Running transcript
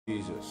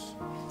Jesus.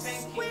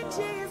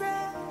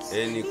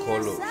 Any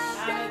color.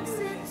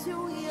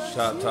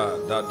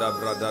 Shata, da da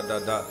bra da da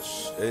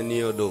dash. Any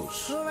of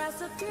those.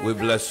 We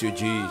bless you,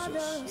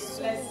 Jesus.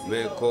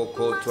 Me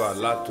koko to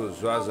alato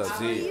zwaza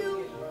zi.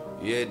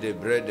 Ye de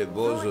bread de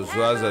bozo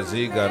zwaza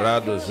zi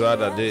garado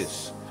zwada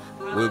des.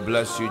 We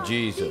bless you,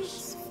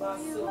 Jesus.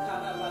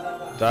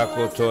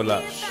 Tako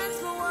tolash.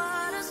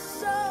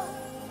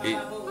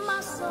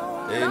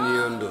 Any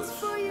of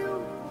those.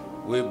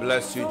 We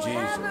bless you,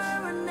 Jesus.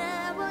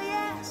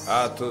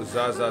 Ato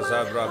zaza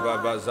zabra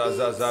baba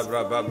zaza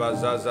zabra baba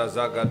zaza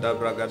zaga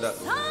dabra gada.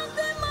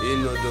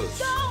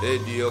 Inodos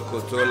edio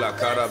kotola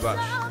karabash.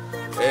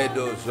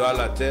 Edo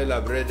zwala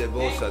tela brede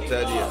bosa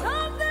telia.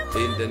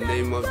 In the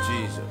name of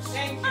Jesus.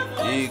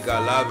 Iga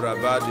labra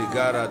badi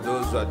gara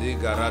dozwa di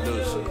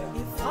garadosa.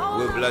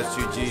 We bless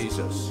you,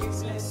 Jesus.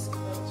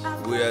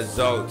 We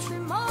exalt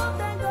you.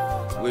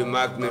 We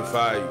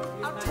magnify you.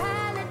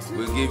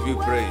 We give you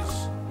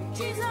praise.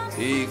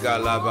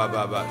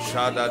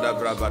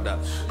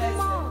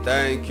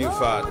 Thank you,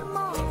 Father.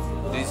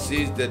 This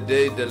is the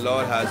day the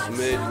Lord has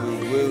made.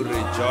 We will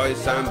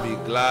rejoice and be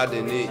glad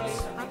in it.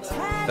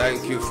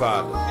 Thank you,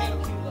 Father.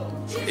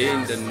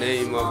 In the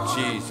name of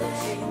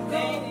Jesus.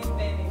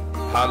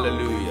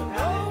 Hallelujah.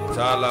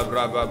 Tala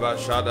brababa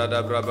shada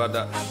da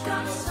brabada.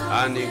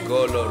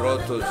 Anigolo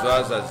roto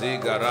zwaza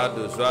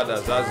zigarado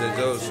zwada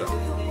zazezosa.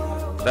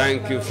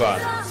 Thank you,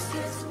 Father.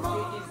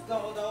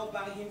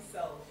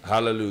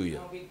 Hallelujah.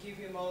 And we give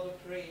him all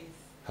the praise.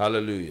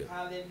 Hallelujah.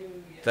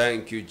 Hallelujah.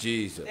 Thank you,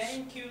 Jesus.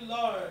 Thank you,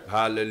 Lord.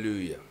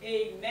 Hallelujah.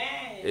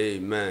 Amen.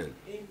 Amen.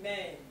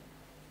 Amen.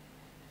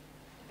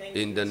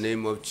 In the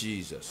name of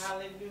Jesus.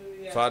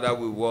 Hallelujah. Father,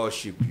 we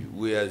worship you.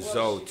 We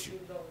exalt you.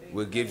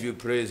 We give you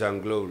praise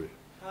and glory.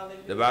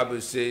 Hallelujah. The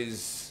Bible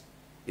says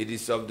it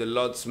is of the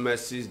Lord's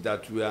mercies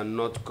that we are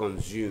not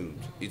consumed.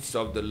 It's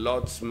of the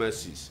Lord's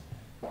mercies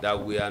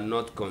that we are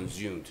not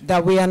consumed.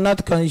 That we are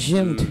not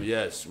consumed.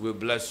 Yes, we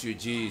bless you,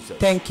 Jesus.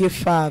 Thank you,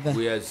 Father.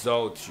 We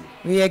exalt you.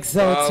 We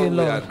exalt you,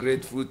 Lord. We are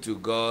grateful to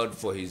God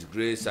for his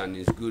grace and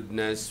his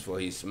goodness, for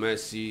his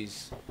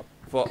mercies,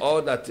 for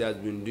all that he has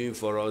been doing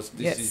for us.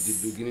 This is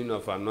the beginning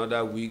of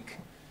another week.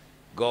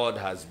 God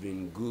has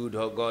been good.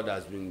 God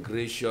has been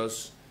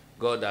gracious.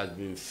 God has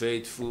been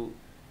faithful.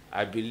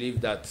 I believe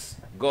that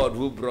God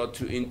who brought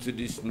you into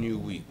this new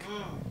week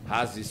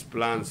has his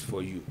plans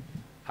for you,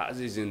 has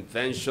his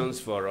intentions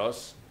for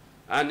us,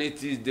 and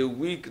it is the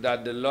week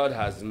that the Lord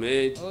has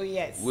made. Oh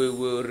yes. We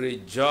will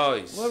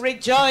rejoice. We'll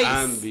rejoice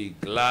and be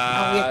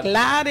glad. And we're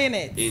glad in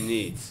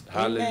it.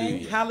 Hallelujah.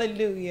 Amen.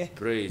 Hallelujah.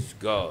 Praise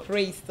God.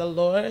 Praise the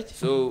Lord.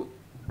 So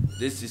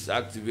this is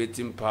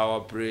Activating Power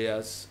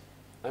Prayers,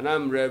 and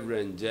I'm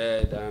Reverend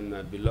Jed and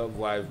my beloved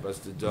wife,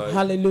 Pastor Joy.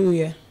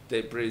 Hallelujah.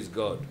 They praise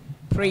God.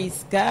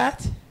 Praise God.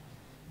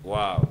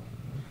 Wow.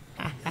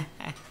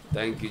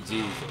 Thank you,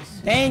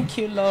 Jesus. Thank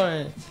you,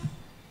 Lord.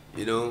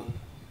 You know,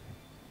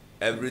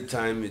 every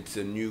time it's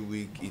a new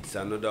week, it's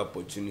another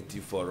opportunity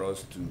for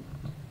us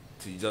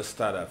to just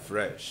start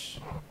afresh.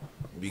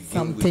 Begin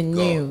Something with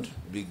God. new.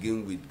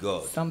 Begin with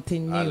God.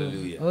 Something new.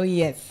 Hallelujah. Oh,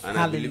 yes. And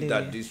Hallelujah. I believe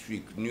that this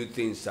week, new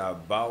things are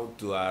about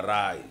to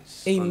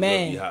arise Amen.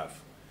 on your behalf.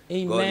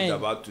 Amen. God is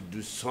about to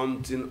do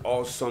something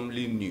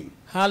awesomely new.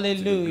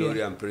 Hallelujah. To the glory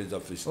and praise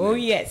of his name. Oh,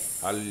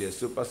 yes. Hallelujah.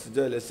 So, Pastor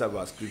Joy, let's have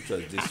our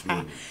scriptures this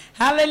morning.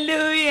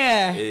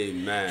 Hallelujah.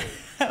 Amen.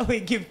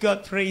 We give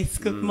God praise.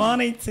 Good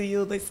morning to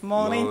you this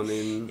morning.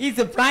 Morning. It's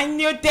a brand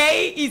new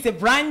day. It's a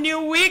brand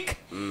new week.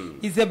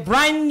 It's a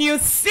brand new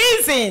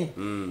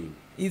season.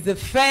 It's the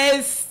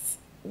first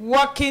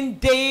working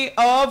day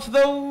of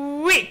the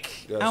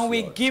week. Yes, and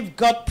we Lord. give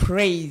God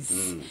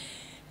praise.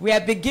 We are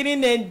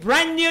beginning a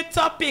brand new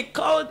topic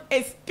called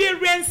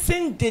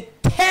Experiencing the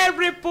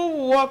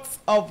Terrible Works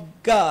of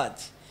God.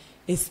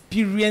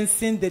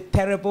 Experiencing the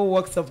terrible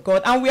works of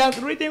God. And we are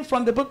reading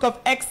from the book of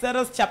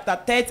Exodus chapter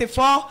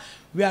 34.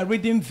 We are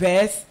reading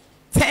verse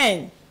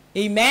 10.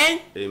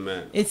 Amen?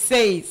 Amen. It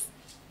says,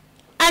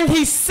 and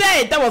he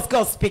said, that was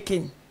God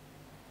speaking,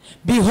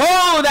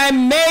 behold, I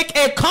make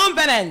a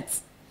covenant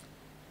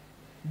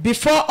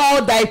before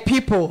all thy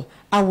people.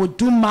 I will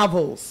do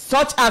marvels,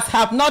 such as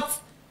have not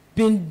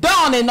been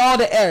done in all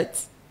the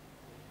earth,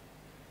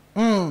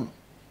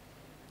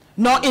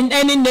 nor in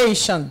any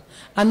nation.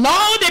 And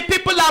all the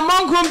people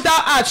among whom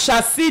thou art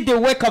shall see the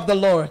work of the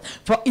Lord.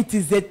 For it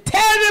is a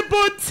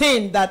terrible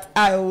thing that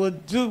I will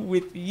do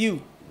with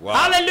you. Wow.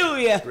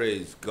 Hallelujah.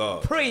 Praise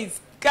God. Praise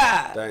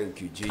God.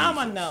 Thank you, Jesus. Come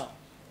on now.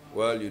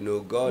 Well, you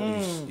know, God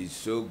is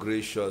so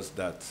gracious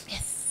that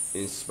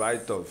in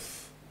spite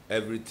of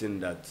everything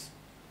that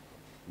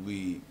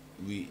we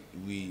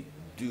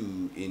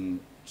do in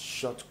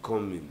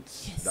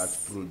shortcomings that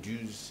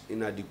produce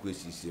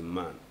inadequacies in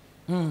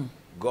man,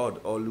 God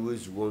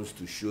always wants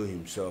to show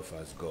himself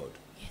as God.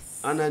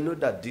 And I know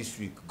that this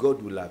week,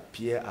 God will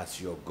appear as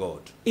your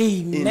God.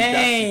 Amen. In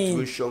that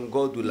situation,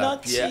 God will Lord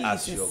appear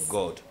as Jesus. your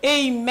God.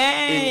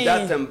 Amen. In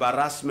that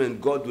embarrassment,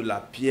 God will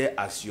appear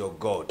as your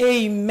God.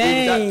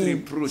 Amen. In that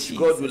reproach, Jesus.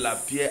 God will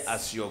appear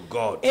as your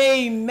God.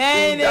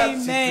 Amen. In that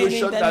Amen.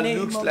 situation In the that name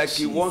looks of like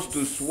He wants to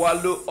Jesus.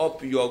 swallow up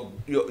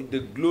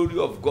the glory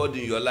of God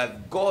in your life,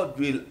 God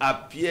will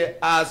appear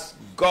as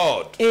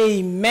God.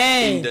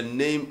 Amen. In the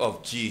name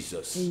of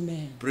Jesus.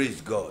 Amen.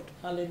 Praise God.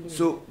 Hallelujah.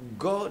 So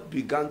God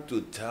began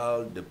to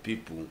tell the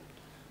people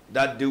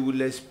that they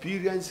will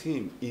experience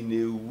Him in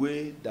a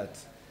way that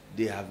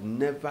they have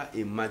never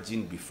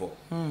imagined before.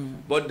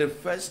 But the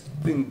first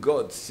thing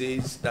God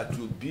says that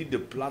will be the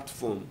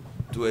platform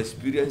to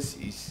experience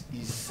is,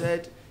 He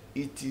said,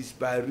 it is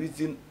by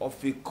reason of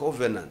a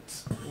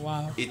covenant.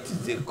 Wow. It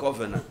is a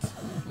covenant.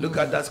 Look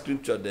at that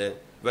scripture there.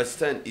 Verse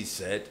 10, He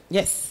said,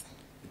 Yes.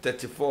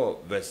 34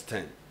 verse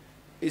 10.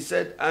 He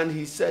said, and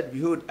He said,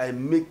 behold, I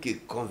make a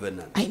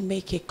covenant. I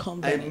make a I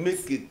covenant.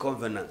 make a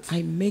covenant.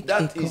 I make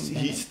That a is, covenant.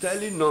 He's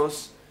telling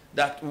us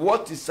that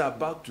what He's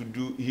about to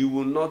do, He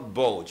will not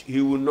budge,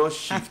 He will not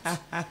shift,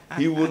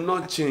 He will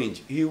not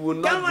change, He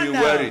will Come not on be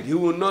now. worried, He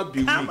will not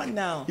be Come weak. on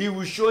now. He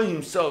will show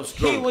Himself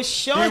strong. He will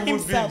show He will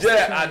himself be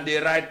there strong. at the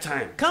right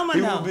time. Come on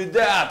He now. will be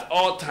there at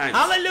all times.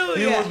 Hallelujah.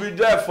 He will be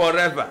there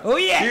forever. Oh,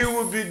 yes. He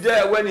will be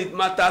there when it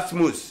matters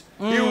most.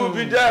 He will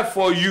be there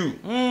for you.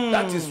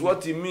 That is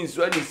what He means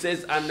when He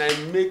says, and I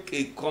make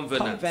a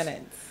covenant.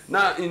 Covenant.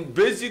 Now, in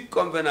basic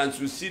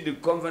covenants, we see the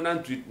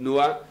covenant with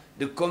Noah,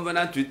 the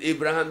covenant with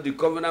Abraham, the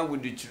covenant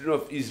with the children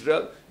of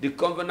Israel, the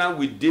covenant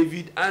with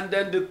David, and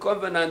then the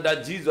covenant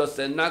that Jesus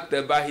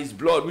enacted by His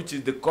blood, which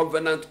is the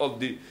covenant of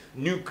the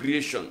new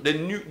creation, the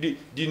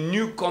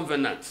new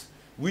covenant,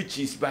 which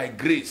is by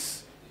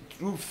grace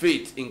through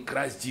faith in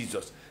Christ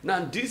Jesus.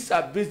 Now, these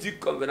are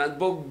basic covenants,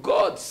 but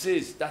God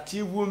says that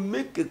He will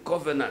make a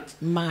covenant.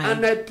 My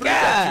and I pray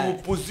that you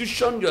God. will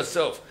position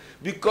yourself,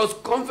 because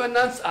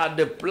covenants are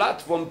the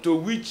platform to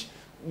which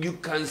you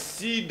can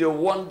see the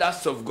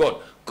wonders of God.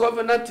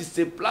 Covenant is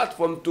a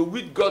platform to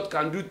which God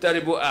can do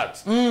terrible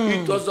acts.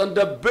 It was on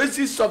the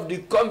basis of the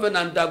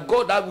covenant that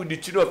God had with the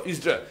children of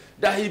Israel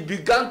that He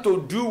began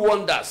to do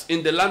wonders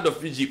in the land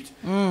of Egypt.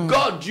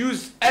 God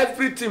used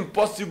everything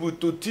possible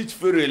to teach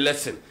Pharaoh a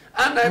lesson.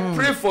 And I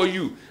pray for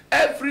you,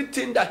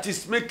 everything that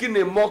is making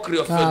a mockery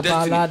of your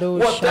destiny,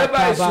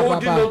 whatever is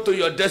holding on to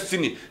your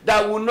destiny,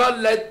 that will not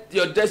let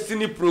your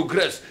destiny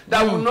progress,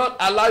 that will not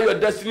allow your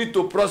destiny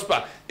to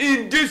prosper,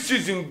 in this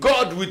season,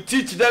 God will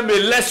teach them a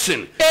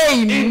lesson.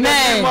 Amen. In the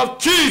name of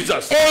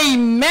Jesus.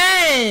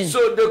 Amen.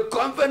 So the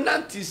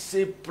covenant is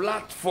a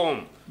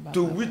platform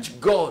to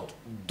which God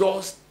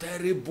does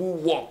terrible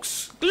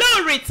works.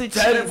 Glory to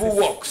Terrible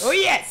Jesus. works. Oh,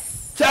 yes.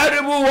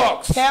 Terrible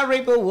works.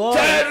 Terrible works.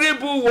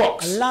 Terrible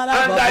works. And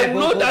I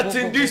know that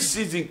in this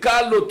season,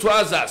 Carlo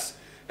Twazas,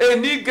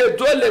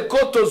 Enigedole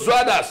Koto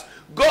Zwadas,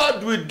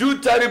 God will do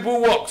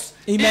terrible works.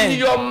 Amen. In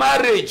your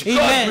marriage,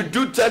 Amen. God will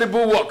do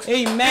terrible works.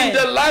 Amen. In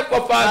the life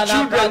of our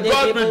children,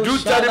 God will do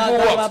terrible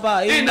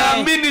works. In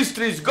our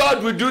ministries,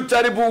 God will do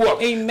terrible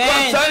works.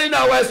 Amen. Concerning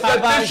our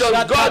expectations,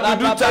 God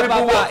will do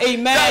terrible works.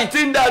 Amen. That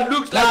thing that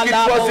looks like it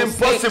was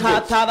impossible,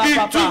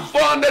 it took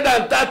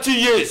 430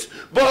 years.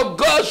 But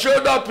God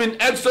showed up in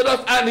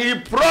Exodus and He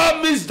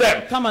promised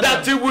them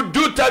that He would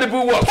do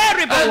terrible works.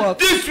 Terrible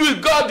works. This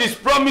week, God is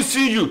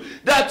promising you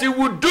that He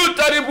would do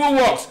terrible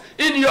works.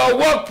 In your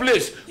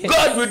workplace,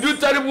 God will do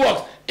terrible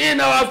works. In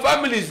our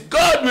families,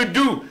 God will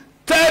do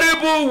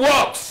terrible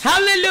works.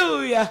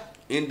 Hallelujah.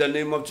 In the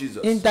name of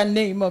Jesus. In the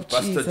name of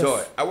Pastor Jesus.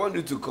 Joy, I want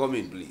you to come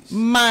in, please.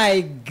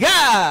 My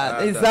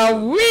God, it's a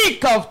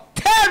week of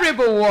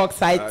terrible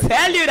works. I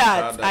tell you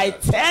that. I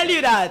tell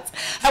you that.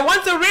 I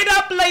want to read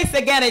that place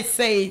again. It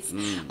says,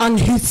 and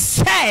He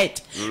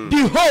said,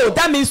 behold,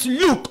 that means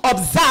look,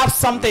 observe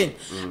something.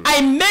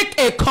 I make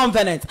a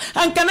covenant.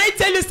 And can I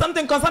tell you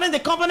something concerning the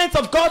covenant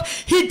of God?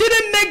 He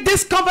didn't make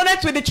this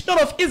covenant with the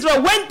children of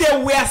Israel when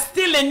they were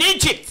still in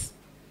Egypt.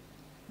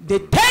 The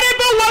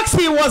terrible works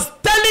He was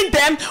telling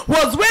them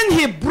was when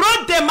He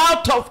brought them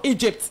out of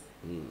Egypt.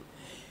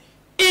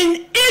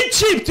 In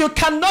Egypt, you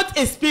cannot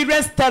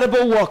experience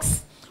terrible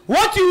works.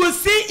 What you will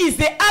see is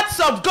the acts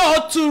of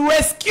God to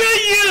rescue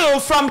you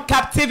from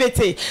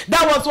captivity.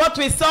 That was what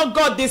we saw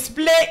God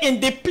display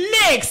in the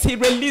plagues He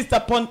released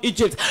upon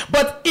Egypt.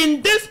 But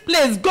in this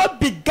place, God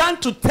began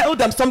to tell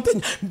them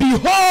something.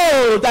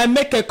 Behold, I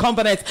make a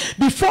covenant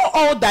before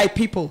all thy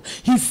people.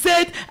 He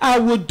said, I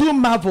will do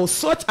marvels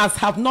such as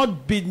have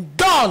not been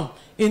done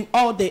in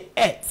all the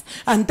earth.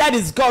 And that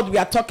is God we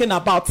are talking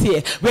about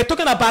here. We're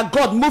talking about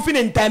God moving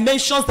in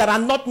dimensions that are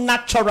not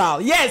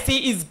natural. Yes,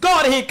 He is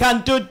God. He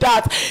can do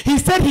that. He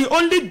said He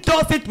only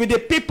does it with the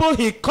people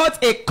He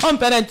cut a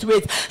covenant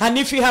with. And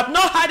if you have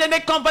not had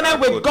any covenant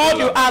with God,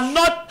 you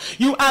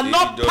are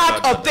not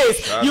part of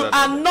this. You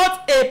are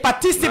not a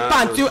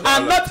participant. You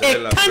are not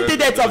a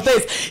candidate of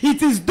this.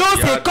 It is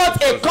those He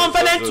cut a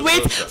covenant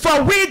with.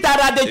 For we that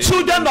are the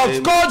children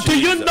of God, do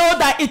you know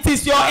that it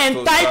is your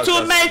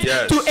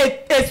entitlement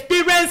to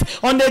experience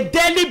on a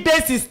daily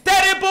basis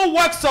terrible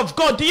works of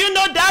God. Do you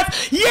know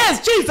that?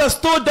 Yes, Jesus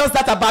told us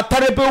that about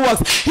terrible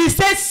works. He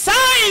said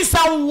signs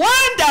and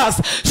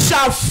wonders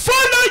shall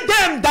follow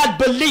them that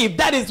believe.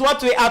 That is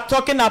what we are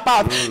talking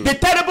about. The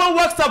terrible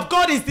works of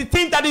God is the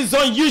thing that is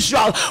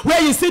unusual,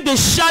 where you see the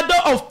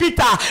shadow of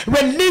Peter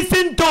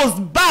releasing those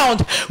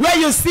bound, where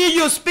you see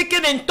you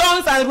speaking in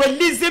tongues and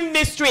releasing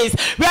mysteries,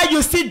 where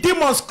you see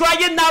demons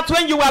crying out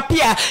when you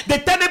appear. The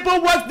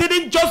terrible works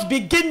didn't just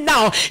begin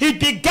now. It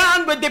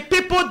began with the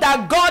people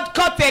that God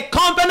cut a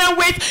covenant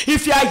with.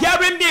 If you are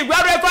hearing me,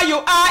 wherever you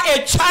are,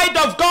 a child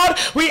of God,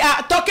 we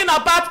are talking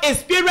about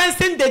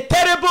experiencing the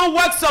terrible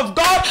works of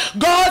God.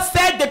 God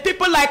said the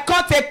people I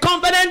cut a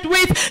covenant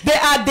with, they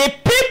are the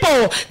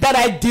people that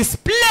I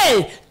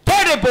display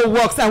terrible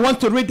works. I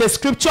want to read the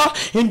scripture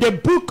in the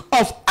book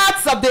of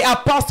Acts of the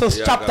Apostles,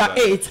 chapter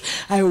 8.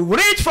 I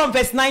read from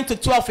verse 9 to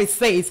 12. It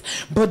says,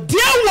 but there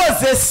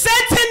was a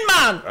certain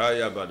man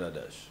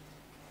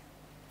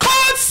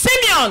called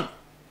Simeon,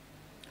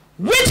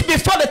 which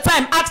before the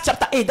time, Acts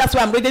chapter 8, that's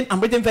why I'm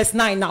reading verse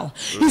 9 now.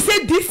 He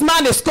said this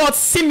man is called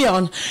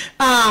Simeon.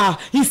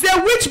 He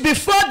said, which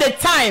before the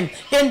time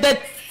in the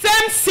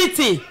same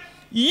city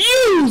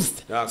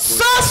used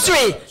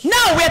sorcery.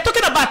 Now we are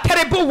talking about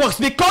terrible works,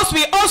 because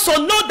we also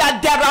know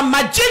that there are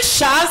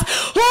magicians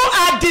who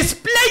are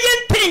displaying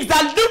things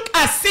that look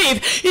as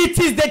if it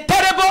is the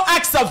terrible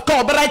acts of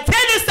God. But I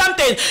tell you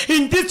something,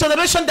 in this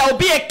generation there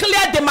will be a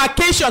clear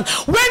demarcation.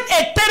 When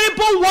a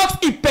terrible work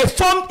is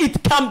performed,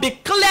 it can be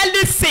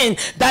clearly seen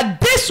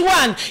that this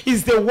one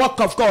is the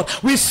work of God.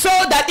 We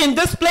saw that in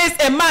this place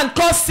a man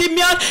called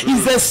Simeon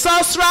is a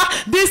sorcerer.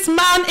 This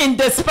man in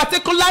this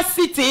particular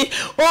city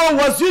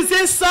was using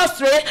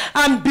sorcery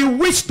and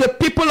bewitched the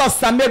people of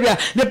Samaria.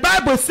 The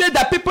Bible said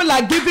that people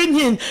are giving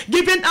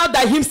out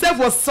that himself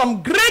was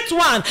some great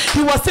one.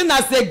 He was seen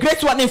as a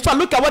great one. In fact,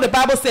 look at what the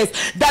Bible says,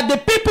 that the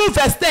people,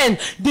 verse 10,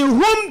 the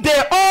whom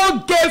they all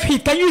gave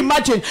heed. Can you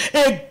imagine?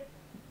 A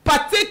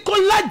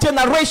particular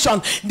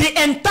generation, the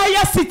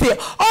entire city,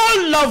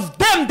 all of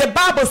them, the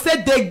Bible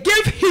said they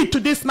gave heed to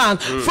this man.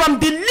 From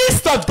the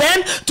least of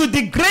them to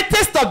the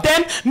greatest of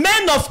them,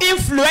 men of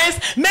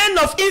influence, men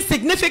of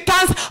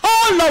insignificance,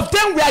 all of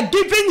them were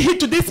giving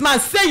heed to this man,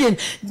 saying,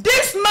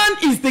 this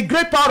man is the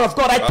great power of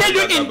God. I tell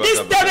you, in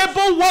these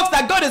terrible works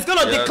that God is going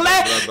to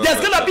declare,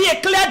 there's going to be a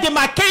clear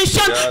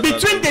demarcation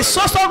between the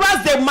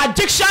sorcerers, the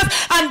magicians,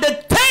 and the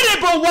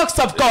terrible works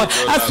of God.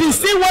 As we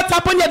see what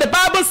happened here, the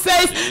Bible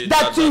says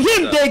that to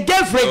him they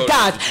gave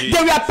regard. They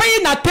were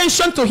paying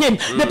attention to him.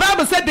 The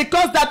Bible said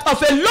because that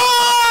of a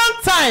long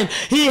time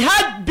he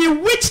had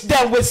bewitched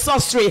them with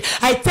sorcery.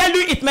 I tell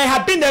you, it may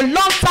have been a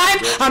long time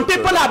and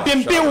people have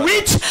been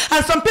bewitched,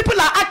 and some people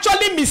are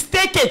actually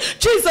mistaken.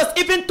 Jesus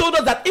even told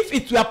us that if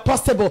it were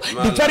possible,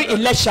 the very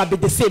elect shall be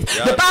deceived.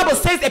 The Bible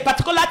says a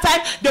particular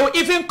time they will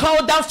even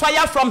call down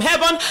fire from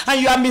heaven,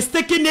 and you are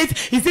mistaking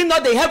it. Is it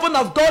not the heaven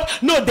of God?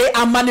 No, they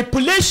are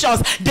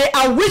manipulations. They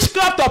are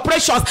witchcraft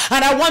operations.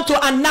 And I want to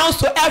announce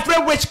to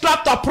every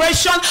witchcraft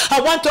operation,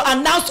 I want to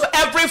announce to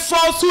every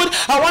falsehood,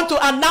 I want to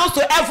announce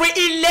to every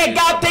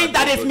illegal thing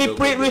that is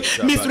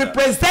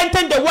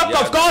misrepresenting the work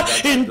of God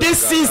in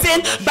this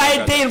season by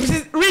the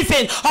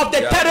reason of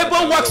the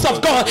terrible works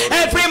of God.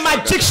 Every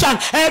magician,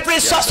 every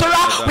sorcerer,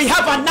 we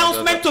have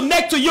announcement to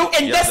make to you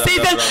in this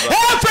season.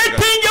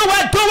 Everything you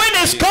are doing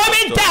is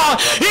coming down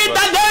in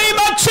the name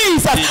of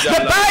Jesus.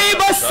 The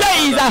Bible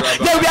says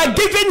that we are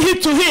giving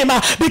heed to him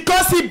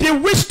because he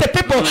bewitched the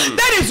people.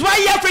 That is why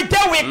every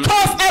day we cause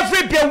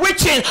every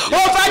bewitching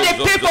over the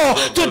people.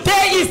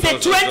 Today is the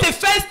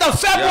 21st of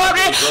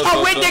February, and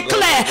we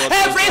declare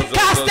every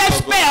casted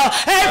spell,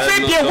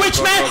 every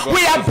bewitchment,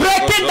 we are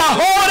breaking the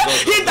hold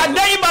in the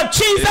name of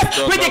Jesus.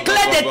 We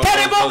declare the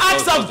terrible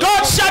acts of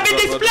God shall be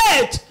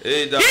displayed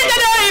in the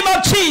name of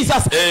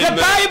Jesus. The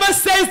Bible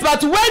says,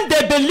 but when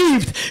they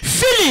believed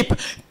Philip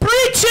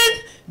preaching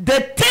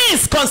the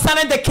things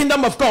concerning the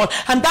kingdom of God,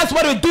 and that's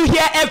what we do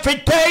here every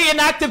day in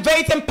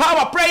Activating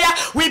Power Prayer.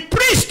 We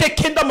preach the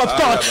kingdom of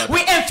God.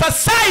 We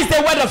emphasize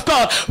the word of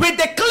God. We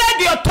declare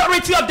the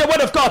authority of the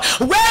word of God.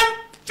 When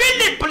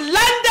Philip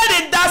landed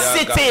in that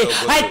city,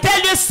 I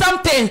tell you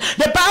something,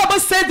 the Bible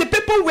says the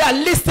people were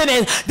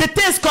listening, the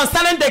things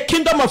concerning the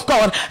kingdom of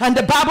God, and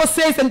the Bible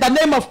says in the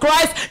name of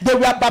Christ they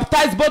were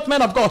baptized, both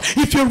men of God.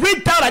 If you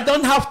read down, I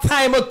don't have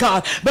time, oh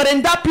God, but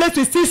in that place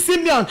we see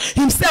Simeon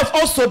himself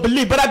also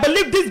believed. But I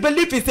believe this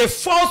belief is a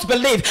false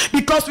belief,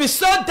 because we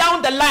saw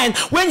down the line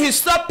when he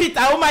saw Peter,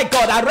 oh my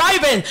God,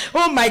 arriving,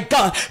 oh my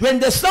God, when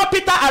they saw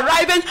Peter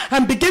arriving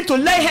and begin to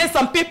lay hands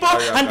on people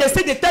and they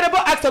see the terrible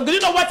acts of God,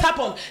 you know what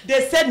happened?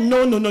 They said, said,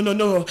 no.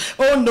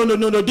 Oh,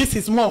 no. This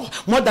is more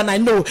than I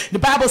know. The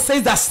Bible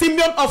says that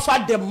Simeon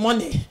offered the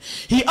money.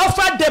 He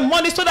offered the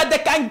money so that they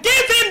can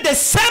give him the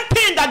same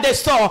thing that they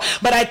saw.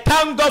 But I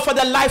thank God for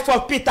the life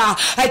of Peter.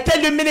 I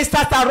tell you,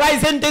 ministers are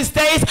rising these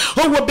days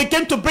who will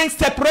begin to bring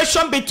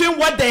separation between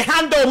what they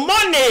handle.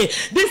 Money.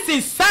 This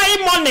is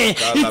ceremony.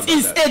 It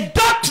is a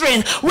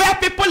doctrine where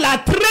people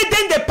are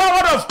trading the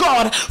power of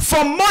God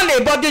for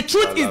money. But the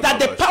truth is that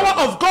the power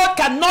of God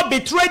cannot be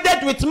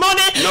traded with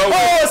money. No.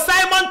 Oh,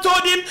 Simon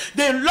told him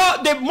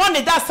the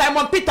money, that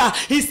Simon Peter,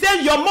 he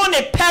said, your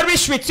money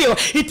perish with you.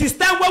 It is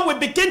time when we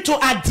begin to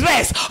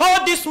address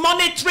all these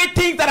monetary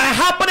things that are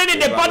happening in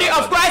the body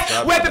of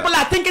Christ, where people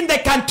are thinking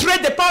they can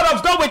trade the power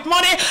of God with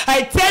money.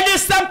 I tell you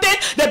something,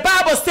 the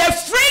Bible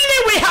says, freely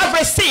we have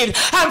received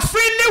and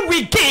freely we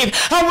give,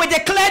 and we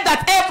declare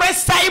that every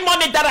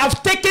ceremony that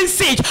have taken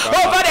siege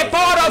over the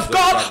power of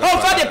God,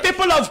 over the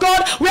people of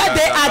God, where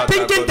they are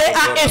thinking they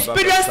are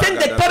experiencing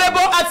the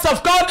terrible acts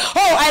of God.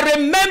 Oh, I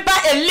remember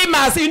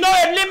Elimas. You know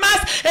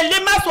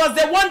Elimas was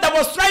the one that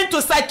was trying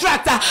to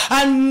sidetrack her.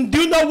 And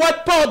do you know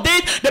what Paul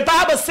did? The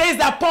Bible says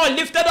that Paul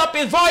lifted up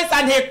his voice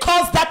and he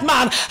cursed that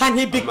man and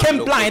he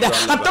became blind.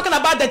 I'm talking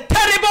about the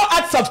terrible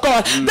acts of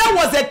God. That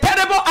was a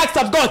terrible act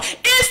of God.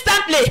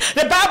 Instantly,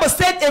 the Bible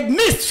said a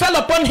mist fell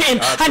upon him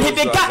and he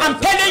began, I'm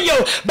telling you,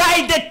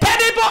 by the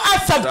terrible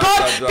acts of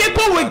God,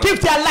 people will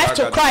give their life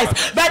to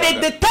Christ. By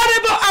the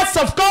terrible acts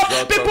of God,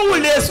 people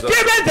will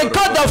experience the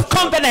God of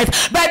covenant.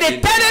 By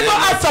the terrible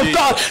acts of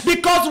God,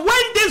 because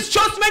when this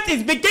judgment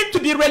is begin to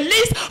be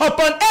released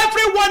upon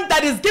everyone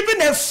that is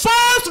given a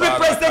false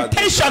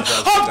representation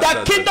of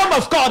the kingdom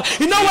of God,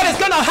 you know what is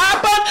going to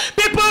happen?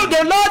 People,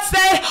 the Lord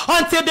say,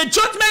 until the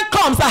judgment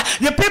comes,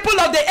 the people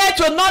of the earth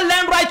will not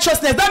learn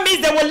righteousness. That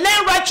means they will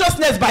learn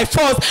righteousness by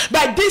force.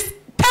 By this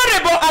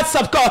terrible acts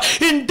of God.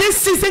 In this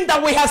season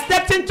that we have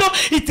stepped into,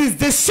 it is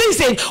the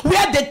season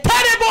where the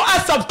terrible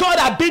acts of God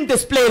are being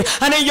displayed,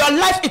 and in your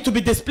life it will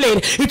be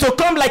displayed. It will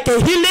come like a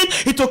healing,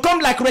 it will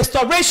come like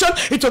restoration,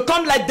 it will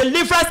come like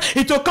deliverance,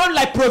 it will come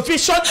like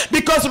provision,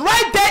 because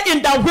right there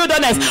in the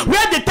wilderness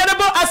where the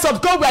terrible acts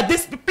of God were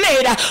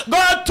displayed,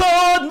 God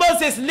told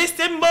Moses,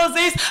 listen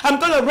Moses, I'm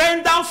going to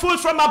rain down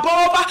food from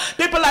above,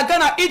 people are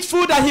going to eat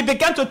food, and he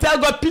began to tell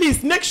God,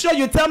 please make sure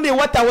you tell me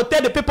what I will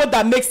tell the people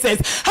that makes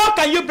sense. How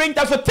can you bring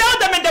that? So tell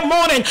them in the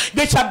morning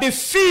they shall be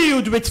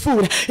filled with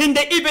food. In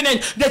the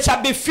evening they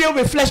shall be filled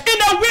with flesh. In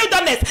the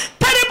wilderness,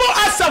 terrible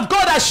acts of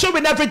God are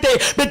showing every day.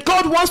 But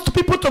God wants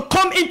people to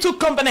come into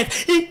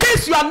covenant. In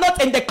case you are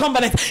not in the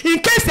covenant, in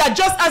case you are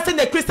just asking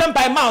the Christian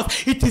by mouth,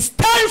 it is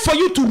time for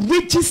you to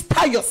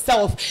register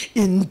yourself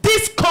in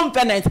this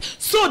covenant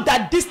so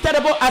that this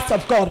terrible acts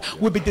of God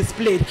will be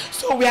displayed.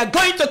 So we are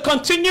going to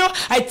continue.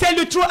 I tell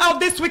you, throughout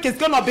this week it's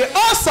going to be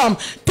awesome.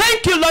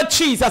 Thank you, Lord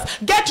Jesus.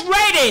 Get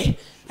ready.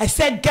 I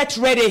said get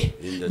ready,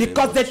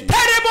 because the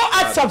terrible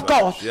acts of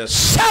God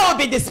shall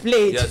be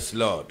displayed. Yes,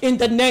 Lord. In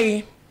the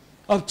name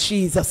of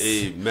Jesus.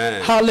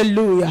 Amen.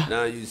 Hallelujah.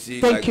 Now you see,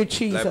 thank you,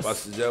 Jesus. Like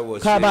Pastor Joe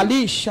was saying,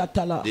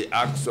 the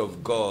acts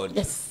of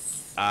God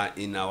are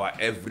in our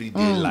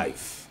everyday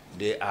life.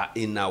 They are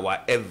in our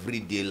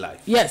everyday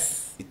life.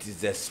 Yes. It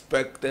is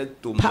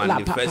expected to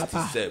manifest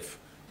itself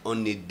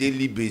on a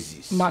daily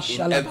basis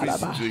in every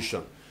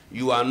situation.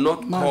 You are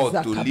not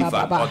called to live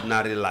an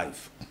ordinary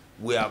life.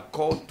 We are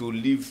called to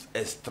live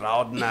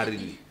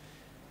extraordinarily,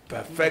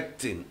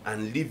 perfecting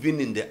and living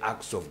in the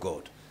acts of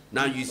God.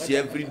 Now you see,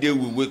 every day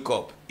we wake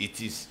up, it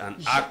is an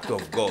act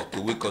of God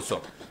to wake us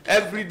up.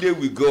 Every day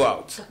we go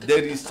out,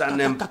 there is an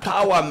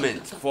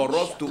empowerment for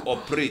us to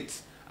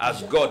operate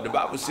as God. The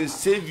Bible says,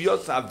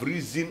 saviors have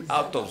risen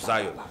out of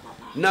Zion.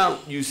 Now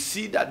you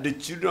see that the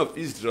children of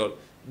Israel,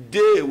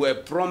 they were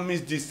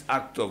promised this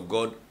act of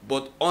God,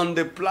 but on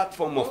the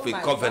platform of a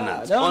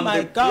covenant.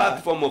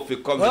 Platform of a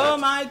covenant. Oh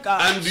my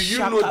God. And do you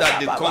know that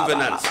the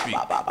covenant speaks?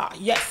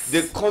 Yes.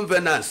 The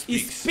covenant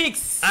speaks. It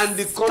speaks. And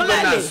the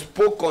covenant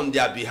spoke on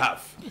their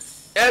behalf.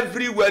 Yes.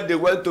 Everywhere they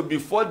went to,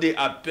 before they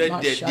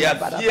appeared there, their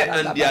fear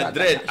and their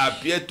dread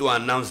appeared to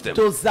announce them.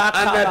 And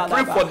I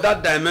pray for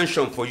that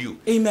dimension for you.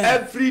 Amen.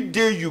 Every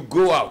day you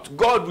go out,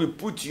 God will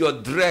put your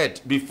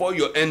dread before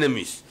your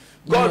enemies.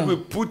 God will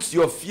put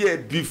your fear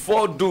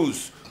before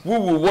those who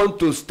will want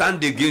to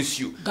stand against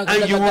you,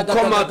 and you will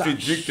come out with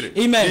victory.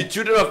 Amen. The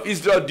children of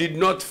Israel did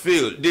not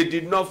fail. They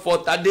did not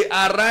falter. They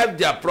arrived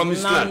their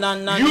promised land.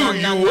 You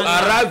will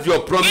arrive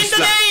your promised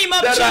land.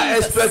 There are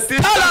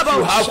expectations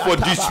you have for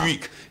this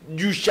week.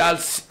 You shall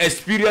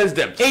experience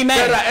them. Amen.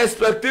 There are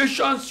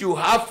expectations you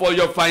have for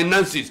your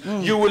finances.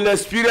 You will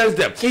experience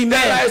them. Amen.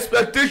 There are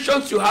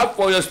expectations you have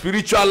for your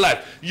spiritual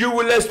life. You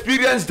will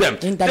experience them.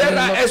 There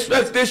are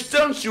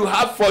expectations you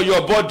have for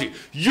your body.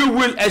 You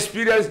will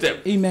experience them.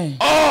 Amen.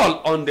 All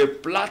on the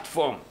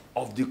platform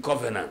of the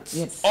covenant.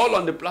 Yes. All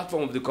on the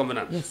platform of the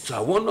covenant. Yes. So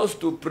I want us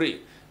to pray,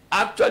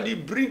 actually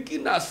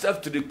bringing ourselves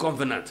to the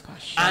covenant,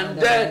 and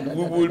then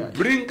we will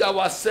bring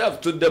ourselves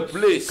to the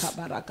place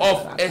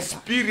of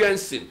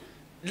experiencing,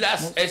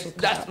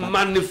 that's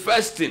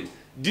manifesting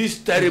these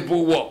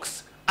terrible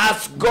works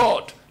as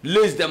God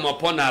lays them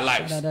upon our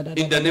lives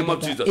in the name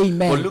of Jesus.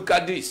 Amen. But look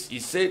at this. He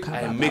said,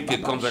 I make a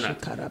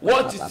covenant.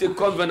 What is a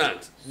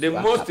covenant? The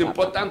most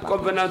important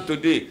covenant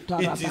today,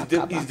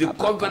 is the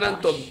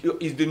covenant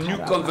is the new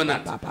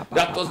covenant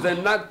that was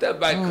enacted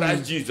by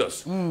Christ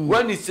Jesus.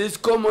 When he says,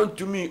 come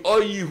unto me,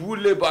 all ye who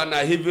labor and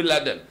are heavy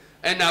laden,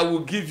 and I will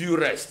give you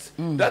rest.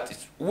 That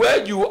is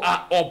where you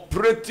are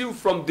operating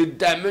from the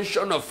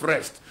dimension of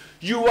rest.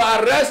 You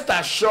are rest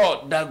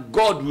assured that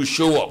God will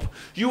show up.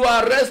 You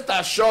are rest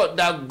assured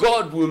that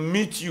God will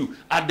meet you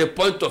at the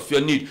point of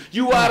your need.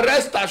 You are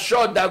rest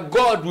assured that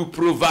God will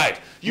provide.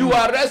 You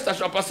are rest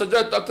assured. Pastor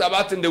Joy talked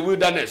about in the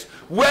wilderness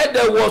where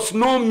there was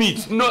no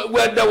meat,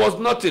 where there was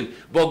nothing.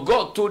 But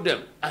God told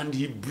them, and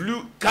he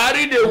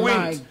carried a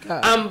wind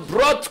and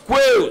brought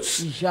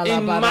quails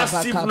in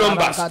massive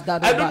numbers.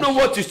 I don't know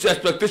what is your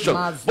expectation,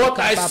 but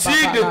I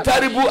see the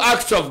terrible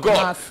acts of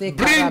God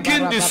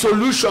bringing the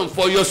solution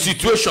for your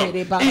situation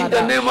in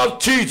the name of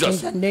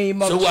Jesus.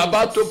 So we're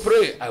about to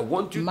pray. I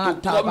want you to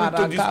come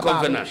into this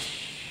covenant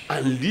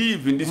and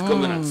live in this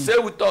covenant. Say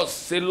with us,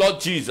 say, Lord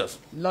Jesus.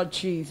 Lord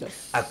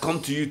Jesus, I come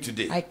to you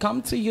today. I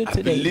come to you today.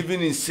 I've been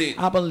living in sin.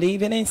 I've been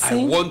living in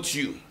sin.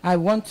 I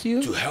want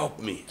you to help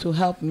me. To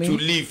help me. To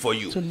live for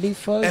you. To live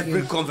for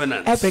every you.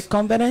 Covenant. Every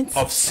covenant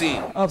of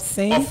sin.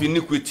 Of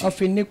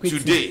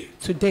iniquity.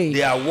 Today.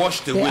 They are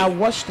washed away.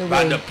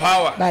 By the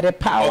power.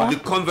 Of the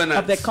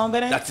covenant.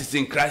 That is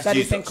in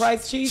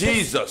Christ Jesus.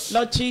 Jesus.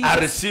 Lord Jesus. I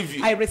receive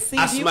you.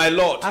 As my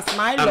Lord. As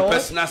my and Lord.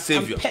 Personal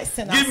Savior.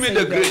 Give me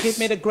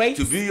the grace.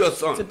 To be your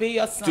son. To be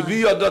your son. To be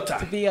your daughter.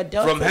 To be your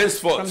daughter. From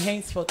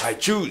henceforth. I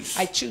choose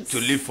to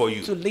live for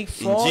you. To live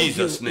for in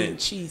Jesus' name. In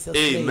Jesus'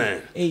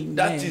 Amen. Amen.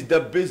 That is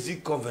the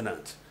basic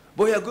covenant.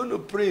 But you are going to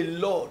pray,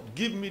 Lord,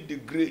 give me the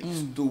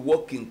grace to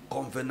walk in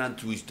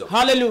covenant wisdom.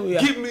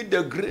 Hallelujah. Give me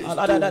the grace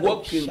to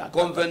walk in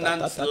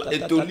covenant,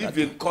 to live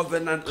in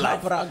covenant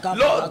life.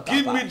 Lord,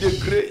 give me the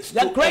grace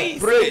to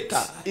operate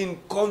in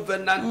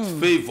covenant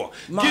favor.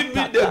 Give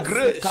me the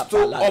grace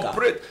to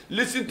operate.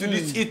 Listen to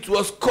this. It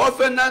was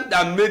covenant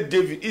that made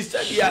David. He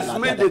said he has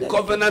made a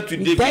covenant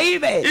with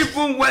David.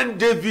 Even when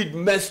David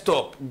messed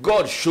up,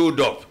 God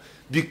showed up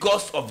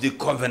because of the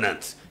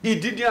covenant. He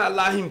didn't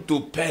allow him to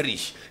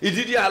perish. He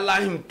didn't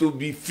allow him to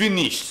be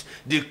finished.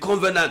 The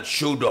covenant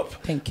showed up.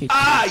 Thank you.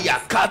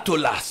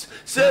 Yakatolas.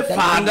 Say,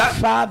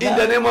 Father, in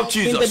the name of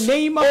Jesus. In the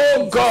name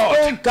of God,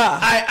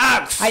 I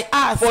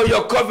ask for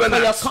your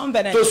covenant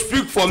to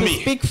speak for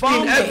me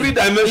in every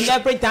dimension,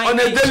 on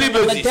a daily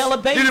basis.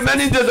 The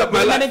remaining days of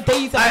my life,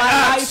 I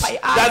ask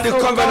that the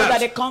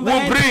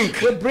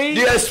covenant will bring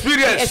the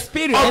experience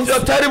of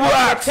your terrible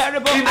acts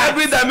in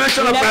every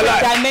dimension of my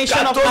life.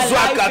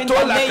 In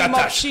the name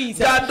of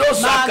Jesus. Let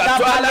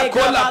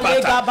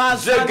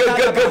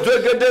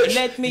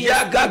me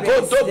experience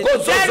the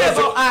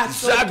terrible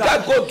acts, in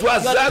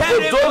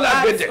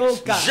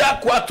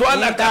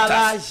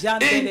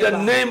the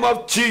name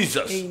of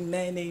Jesus.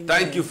 Amen.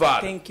 Thank you,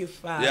 Father. Thank you,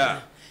 Father.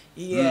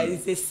 Yeah.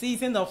 It's a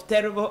season of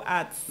terrible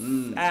acts.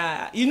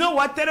 You know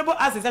what? Terrible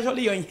acts is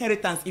actually your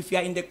inheritance if you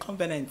are in the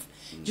covenant.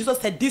 Jesus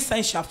said, these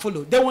signs shall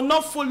follow. They will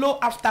not follow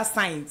after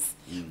signs.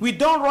 We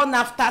don't run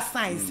after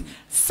signs.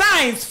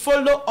 Signs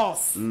follow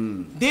us.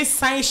 These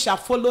signs shall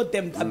follow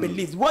them that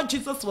believe. What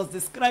Jesus was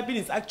describing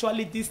is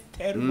actually these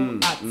terrible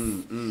acts.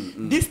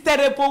 These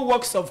terrible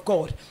works of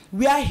God,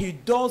 where he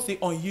does the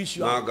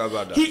unusual.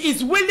 He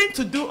is willing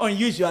to do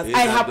unusual.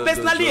 I have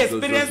personally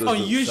experienced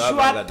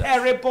unusual,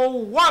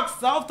 terrible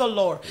works of the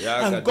Lord.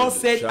 And God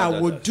said, I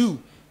will do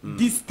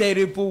these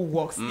terrible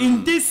works.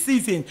 In this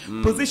season,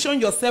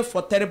 position yourself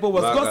for terrible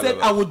works. God said,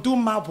 I will do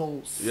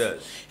marvels.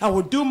 Yes. I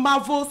will do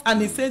marvels,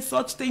 and he said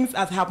such things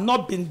as have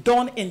not been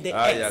done in the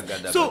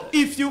earth. So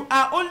if you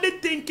are only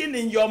thinking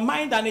in your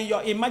mind and in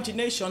your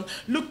imagination,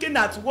 looking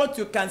at what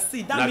you can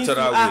see, that means you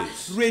are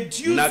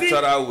reducing.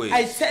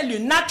 I tell you,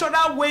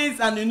 natural ways,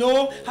 and you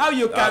know how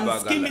you can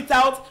skim it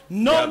out.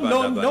 No.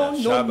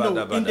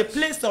 In the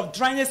place of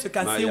dryness, you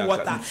can see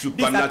water.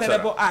 These are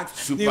terrible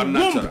acts. The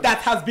womb that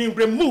has been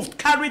removed,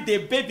 carry the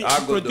baby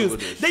to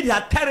produce. These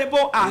are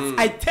terrible acts.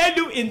 I tell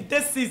you, in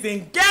this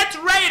season, get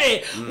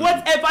ready.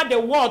 Whatever the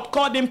world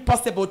called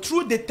impossible,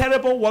 through the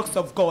terrible works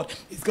of God,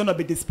 is going to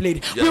be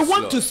displayed. Yes, we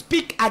want to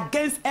speak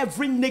against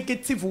every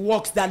negative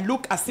works that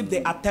look as if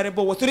they are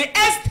terrible works. To the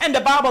extent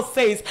the Bible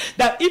says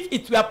that if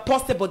it were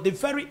possible, the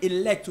very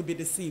elect will be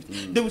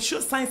deceived. They will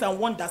show signs and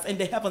wonders in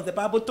the heavens. The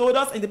Bible told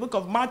us in the book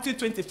of Matthew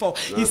 24.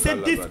 He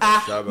said these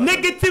are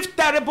negative,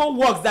 terrible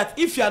works that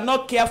if you are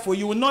not careful,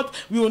 we will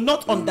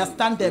not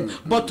understand them.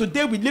 But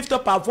today we lift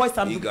up our voice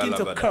and begin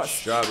to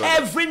curse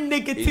every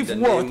negative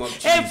word,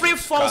 every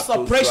false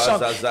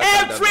oppression,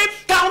 every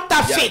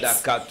counterfeit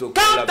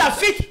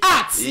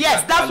acts.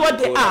 Yes, that's what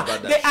they are.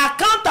 They are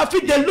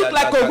counterfeit. They look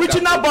like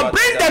original, but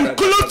bring them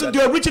close to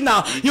the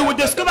original. You will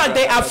discover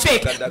they are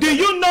fake. Do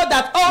you know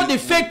that all the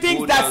fake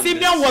things that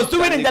Simeon was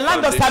doing in the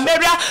land of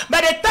Samaria, by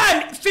the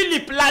time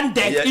Philip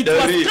landed, it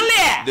was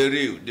clear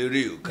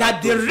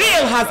that the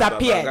real has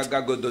appeared.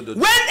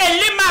 When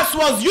Elimas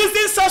was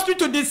using sorcery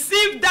to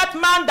deceive that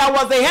man that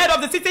was the head of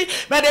the city,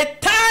 by the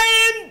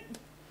time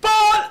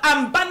Paul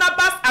and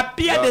Barnabas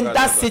appeared in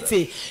that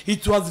city,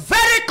 it was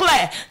very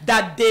clear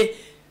that the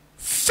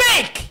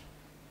fake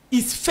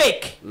is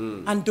fake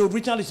and the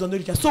original is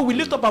unoriginal. So we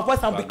lift up our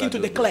voice and begin to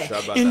declare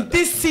in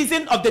this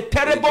season of the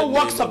terrible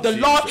works of the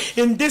Lord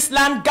in this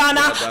land, Ghana,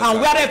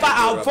 and wherever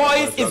our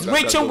voice is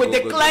reaching, we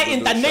declare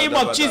in the name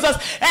of Jesus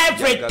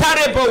every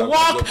terrible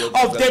work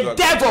of the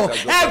devil,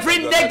 every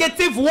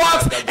negative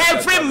work,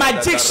 every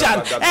magician,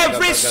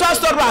 every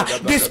sorcerer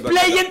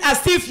displaying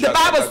as if the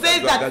Bible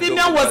says that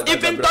Simeon was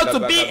even thought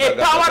to be a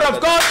power of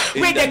God.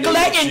 We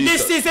declare in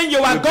this season you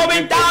are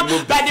going down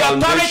by the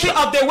authority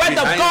of the word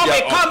of God.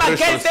 We come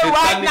against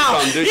right now.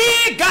 In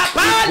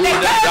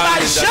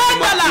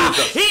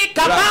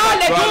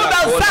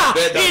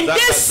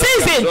this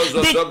season,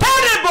 the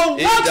terrible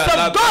works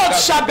of God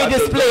shall be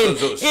displayed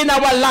in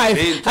our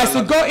life. As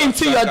you go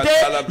into your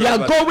day, you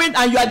are going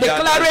and you are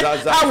declaring,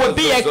 I will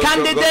be a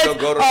candidate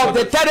of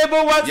the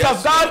terrible works of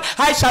God.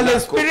 I shall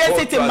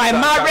experience it in my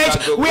marriage,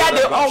 where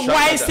the old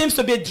wine seems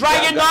to be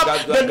drying up.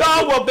 The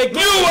Lord will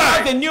begin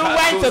the new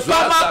wine to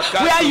come up.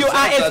 Where you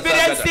are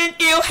experiencing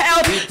ill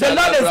health, the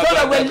Lord is going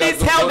to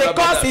release health,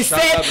 because He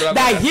said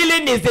that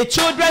healing is the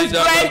children's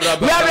bread.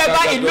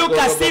 Wherever it looks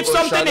as if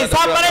something is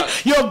happening,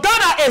 you're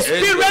gonna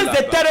experience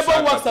the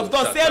terrible works of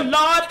God. Say,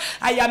 Lord,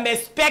 I am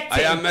expecting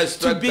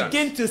to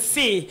begin to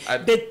see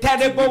the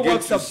terrible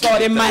works of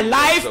God in my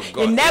life,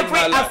 in every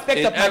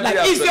aspect of my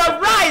life. Is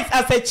your rise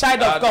as a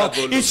child of God?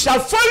 It shall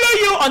follow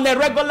you on a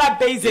regular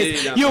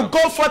basis. You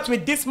go forth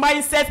with this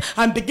mindset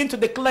and begin to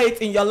declare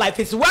it in your life.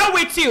 It's well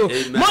with you.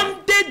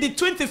 Monday, the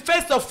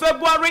 21st of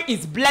February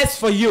is blessed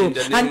for you,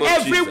 and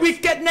every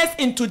wickedness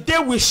in today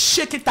we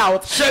shake it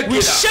out.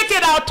 Shake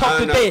it out of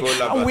today,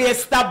 and we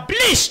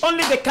establish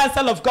only the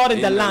counsel of God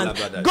in the land.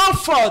 Go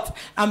forth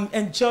and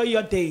enjoy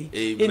your day.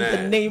 Amen. In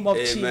the name of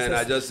Jesus.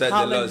 I just said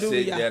Hallelujah. The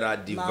Lord said there are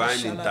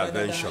divine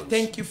interventions.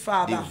 Thank you,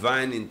 Father.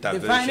 Divine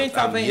interventions.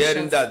 I'm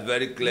hearing that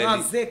very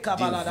clearly.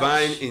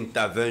 Divine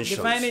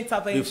interventions.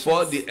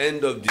 Before the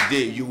end of the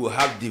day, you will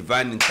have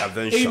divine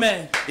intervention.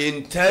 Amen.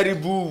 In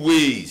terrible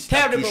ways,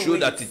 to show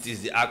that it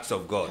is the acts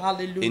of God.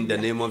 Hallelujah. In the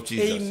name of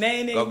Jesus.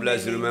 Amen. God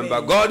bless you. Remember,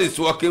 Amen. God is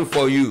working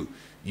for you.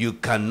 You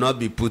cannot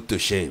be put to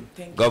shame.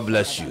 God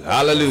bless you.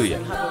 Hallelujah.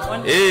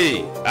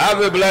 Hey,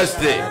 have a blessed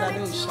day.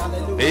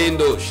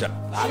 Indosha.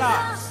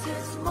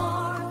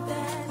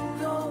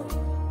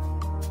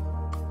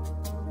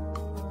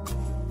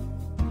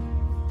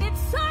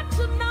 It's